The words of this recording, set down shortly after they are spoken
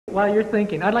While you're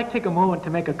thinking, I'd like to take a moment to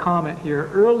make a comment here.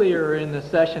 Earlier in the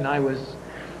session, I was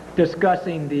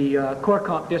discussing the Core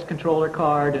Comp disk controller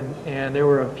card, and there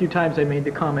were a few times I made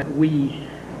the comment "we,"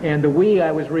 and the "we"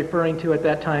 I was referring to at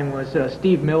that time was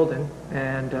Steve Milden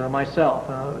and myself.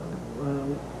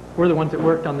 We're the ones that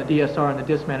worked on the DSR and the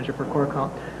disk manager for Core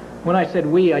Comp. When I said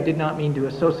 "we," I did not mean to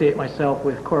associate myself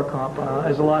with Core Comp.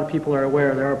 As a lot of people are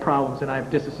aware, there are problems, and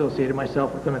I've disassociated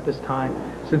myself with them at this time.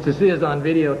 Since this is on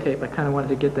videotape, I kind of wanted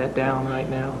to get that down right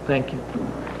now. Thank you.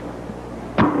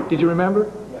 Did you remember?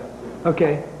 Yes.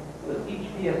 Okay. Does each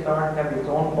DSR have its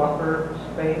own buffer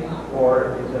space,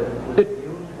 or is it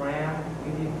use RAM,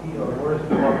 VDP, or where's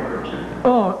the buffer?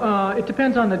 Oh, it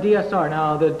depends on the DSR.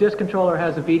 Now, the disk controller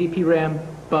has a VDP RAM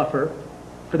buffer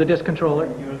for the disk controller.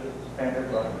 It uses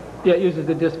standard buffer. Yeah, it uses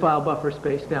the disk file buffer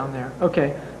space down there.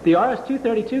 Okay. The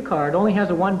RS-232 card only has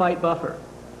a 1-byte buffer.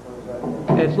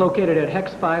 It's located at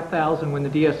hex 5000 when the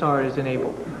DSR is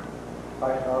enabled.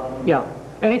 5,000? Yeah.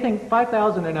 Anything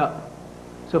 5000 and up.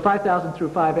 So 5000 through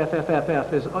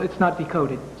 5FFFF, it's not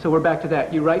decoded. So we're back to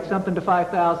that. You write something to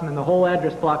 5000 and the whole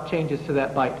address block changes to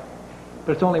that byte.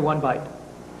 But it's only 1 byte.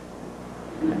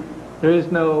 There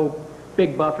is no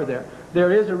big buffer there.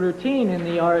 There is a routine in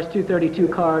the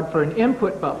RS-232 card for an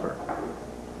input buffer.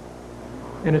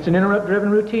 And it's an interrupt-driven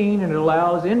routine, and it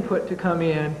allows input to come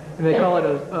in, and they call it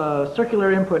a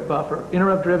circular input buffer,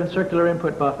 interrupt-driven circular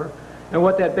input buffer. And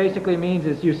what that basically means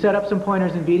is you set up some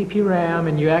pointers in VDP RAM,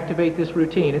 and you activate this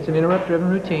routine. It's an interrupt-driven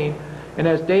routine, and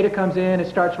as data comes in, it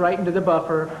starts writing to the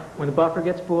buffer. When the buffer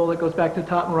gets full, it goes back to the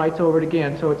top and writes over it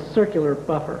again. So it's a circular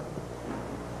buffer.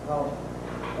 Now,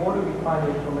 where do we find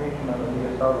information on the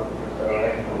DSR with this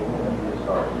actual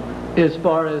DSR? As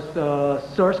far as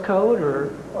source code,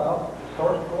 or? Well,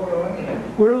 source code or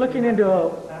anything. We're looking into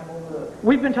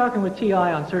we've been talking with TI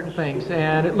on certain things,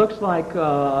 and it looks like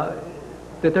that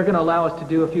they're going to allow us to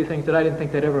do a few things that I didn't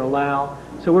think they'd ever allow.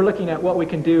 So we're looking at what we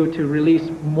can do to release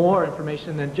more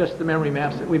information than just the memory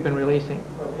maps that we've been releasing.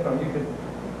 Well, you could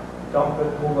dump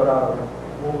it,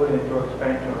 move it into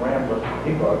expansion RAM with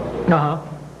debugs. Uh-huh.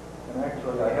 And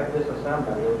actually, I have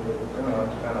disassembled it, but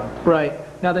it's kind of... Right.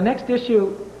 Now, the next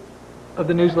issue of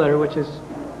the newsletter, which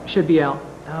should be out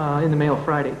in the mail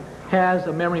Friday, has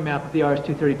a memory map of the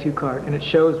RS-232 card, and it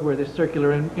shows where this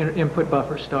circular input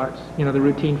buffer starts, the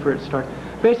routine for it starts.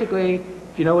 Basically,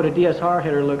 if you know what a DSR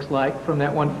header looks like from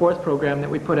that 1/4 program that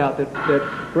we put out that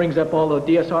brings up all the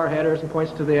DSR headers and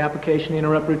points to the application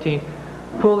interrupt routine,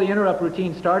 pull the interrupt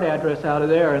routine start address out of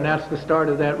there, and that's the start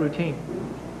of that routine.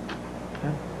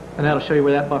 Okay? And that'll show you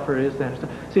where that buffer is then.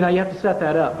 See, now you have to set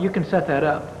that up. You can set that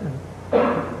up.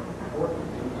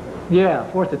 Yeah,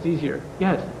 4th it's easier.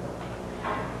 Yes.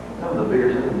 Some of the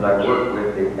bigger systems I work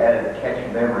with, they've added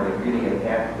cache memory and reading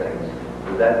enhanced things.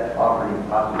 Does that offer any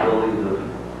possibilities of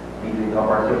easing up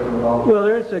our system at all? Well,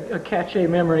 there's a cache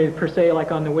memory per se,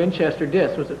 like on the Winchester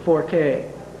disk, was at 4K.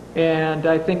 And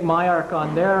I think MyArc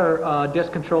on their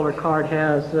disk controller card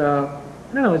has, I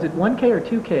don't know, is it 1K or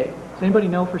 2K? Does anybody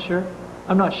know for sure?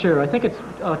 I'm not sure. I think it's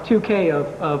 2K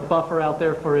of buffer out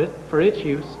there for its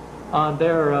use on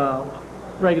their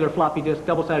regular floppy disk,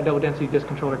 double-sided, double-density disk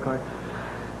controller card.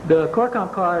 The Core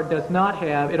Comp card does not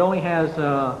have, it only has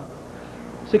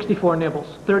 64 nibbles,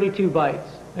 32 bytes,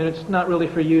 and it's not really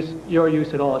for your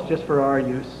use at all. It's just for our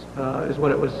use, is what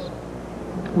it was.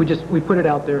 We put it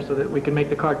out there so that we can make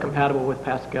the card compatible with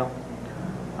Pascal.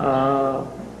 But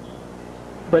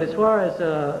as far as,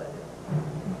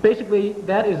 basically,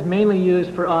 that is mainly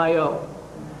used for I/O.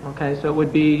 Okay, so it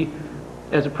would be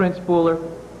as a print spooler,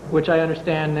 which I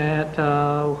understand that,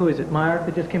 who is it, MyArc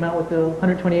that just came out with the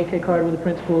 128K card with a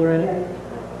print spooler in it?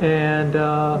 And,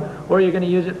 or you're going to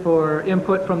use it for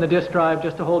input from the disk drive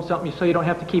just to hold something so you don't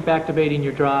have to keep activating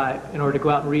your drive in order to go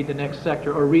out and read the next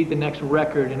sector or read the next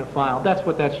record in a file. That's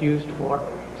what that's used for.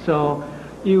 So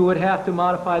you would have to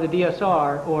modify the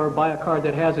DSR or buy a card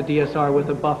that has a DSR with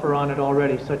a buffer on it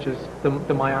already, such as the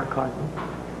MyArc card.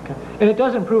 Okay. And it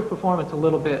does improve performance a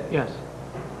little bit, yes.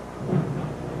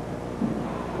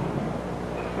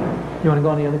 You want to go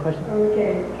on the other question?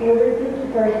 Okay. Well, repeat your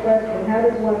first question. How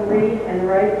does one read and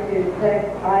write to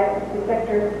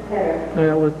sector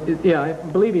header? Well, yeah, I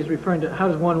believe he's referring to how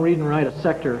does one read and write a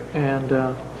sector. And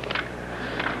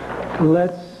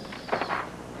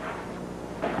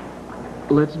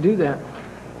let's do that.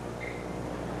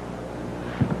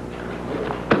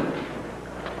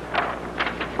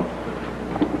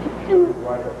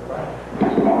 Write a flash.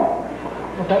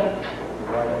 Okay.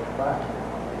 Write a flash.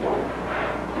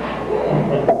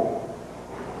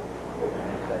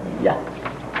 Yeah.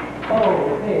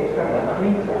 Oh, okay, it's got a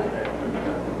green flash.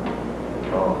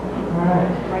 All right.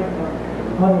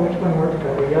 I wonder which one works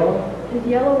better, yellow? Is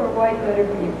yellow or white better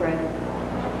for you, Fred?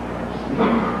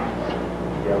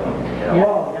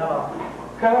 Yellow.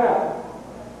 Good.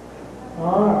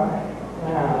 All right.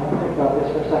 Now, let's think about this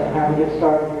for a second, how to get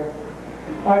started here.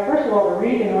 All right, first of all, to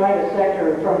read and write a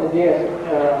sector from the disk,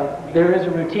 there is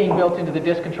a routine built into the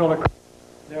disk controller card.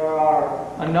 There are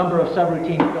a number of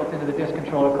subroutines built into the disk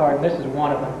controller card, and this is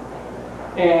one of them.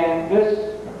 And this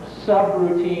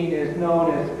subroutine is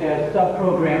known as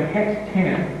subprogram hex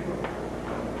 10.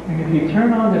 And if you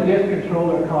turn on the disk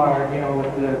controller card, you know,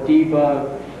 with the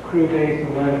debug crew base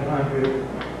 1100,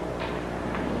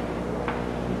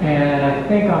 and I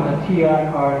think on the TI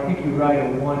card, I think you write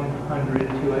a 100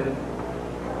 to it,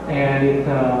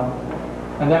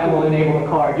 and that will enable the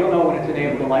card. You'll know when it's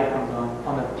enabled, the light comes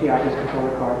on the TI disk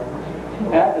controller card.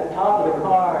 At the top of the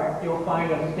card, you'll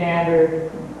find a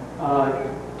standard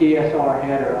DSR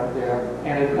header up there,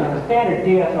 and it's on the standard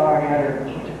DSR header,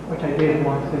 which I did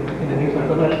once in the newsletter.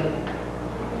 But let's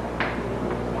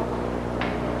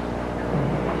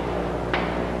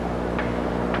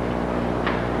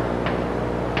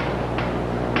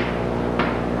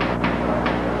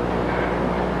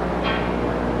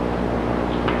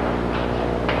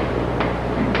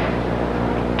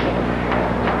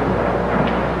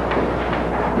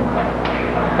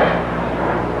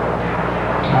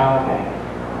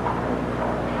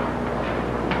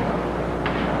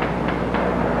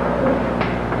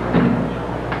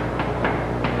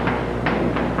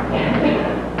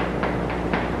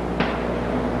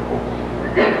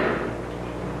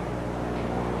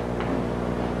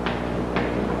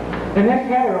the next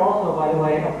header also, by the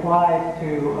way, applies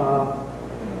to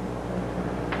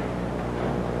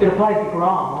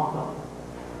GROM also.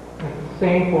 It's the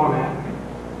same format.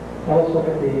 Now let's look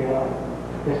at the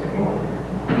disk controller.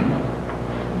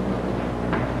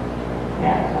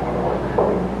 Yeah, it's not going to work.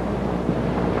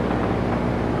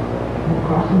 We'll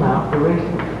cross them out, erase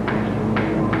them.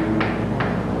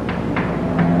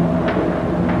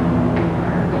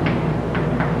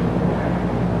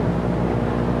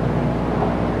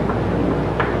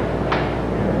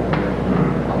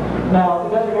 Now, it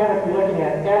doesn't matter if you're looking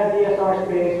at a DSR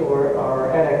space or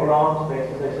at a GROM space,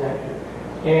 as I said.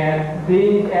 And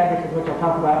these addresses, which I'll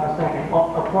talk about in a second,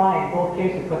 apply in both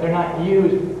cases, but they're not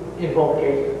used in both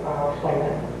cases. I'll explain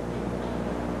that.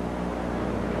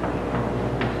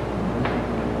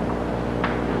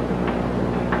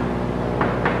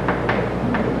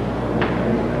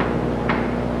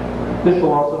 This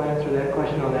will also answer that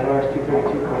question on that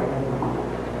RS-232 card.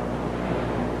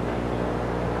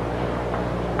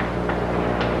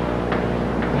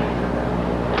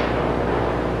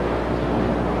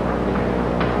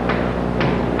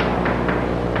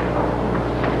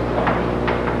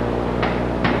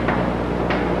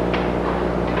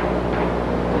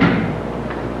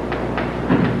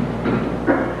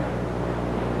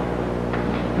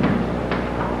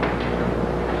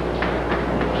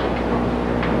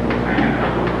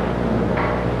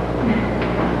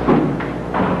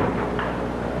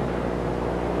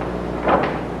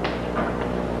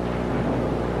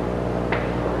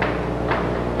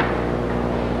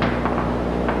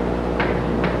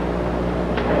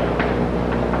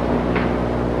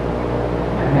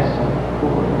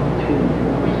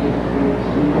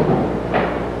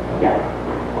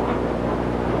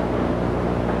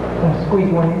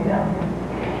 Squeeze one in down here.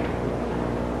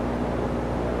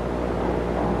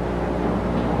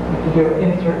 You have to do an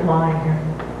insert line here.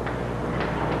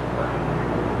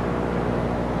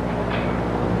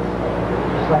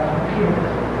 Just like a computer.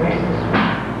 Erase this one.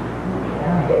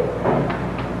 Down.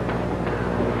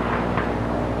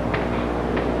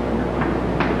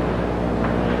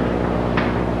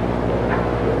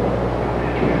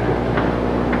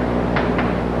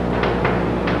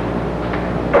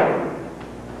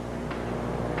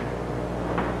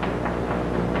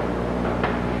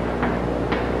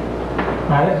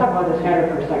 Now let's talk about this header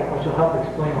for a second, which will help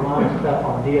explain a lot of stuff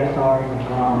on DSRs and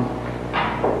ROMs.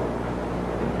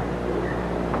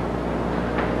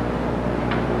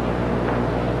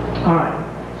 Alright,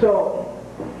 so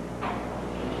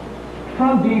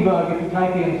from debug, if you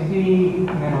type in C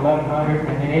and then 1100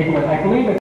 and enable it, I believe it's